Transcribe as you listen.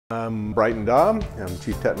I'm Brighton Daub. I'm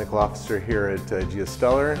Chief Technical Officer here at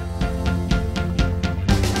Geostellar.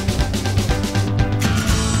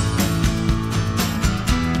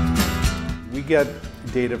 We get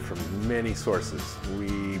data from many sources.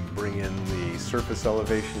 We bring in the surface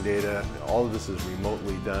elevation data. All of this is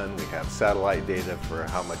remotely done. We have satellite data for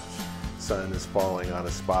how much sun is falling on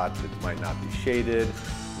a spot that might not be shaded.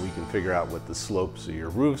 We can figure out what the slopes of your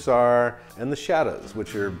roofs are, and the shadows,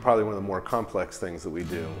 which are probably one of the more complex things that we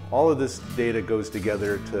do. All of this data goes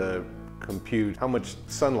together to compute how much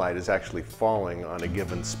sunlight is actually falling on a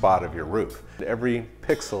given spot of your roof. Every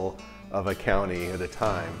pixel of a county at a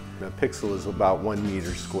time, a pixel is about 1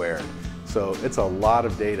 meter squared. So it's a lot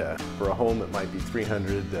of data. For a home, it might be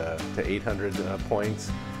 300 to 800 points.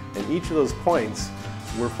 And each of those points,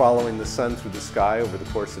 we're following the sun through the sky over the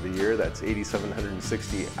course of a year. That's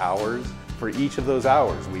 8,760 hours. For each of those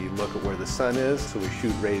hours, we look at where the sun is, so we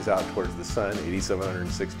shoot rays out towards the sun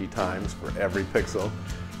 8,760 times for every pixel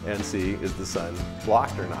and see, is the sun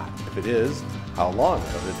blocked or not? If it is, how long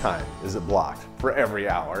of the time is it blocked for every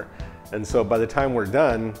hour? And so by the time we're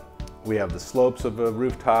done, we have the slopes of a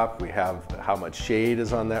rooftop, we have how much shade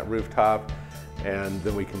is on that rooftop, and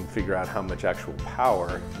then we can figure out how much actual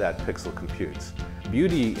power that pixel computes.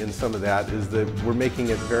 Beauty in some of that is that we're making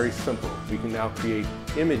it very simple. We can now create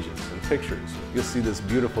images and pictures. You'll see this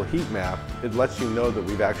beautiful heat map. It lets you know that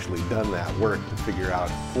we've actually done that work to figure out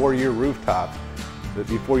for your rooftop, that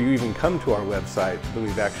before you even come to our website, that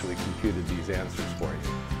we've actually computed these answers for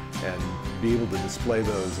you. And be able to display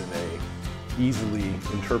those in a easily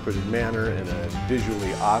interpreted manner, in a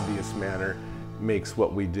visually obvious manner, makes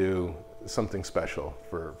what we do something special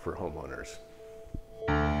for homeowners.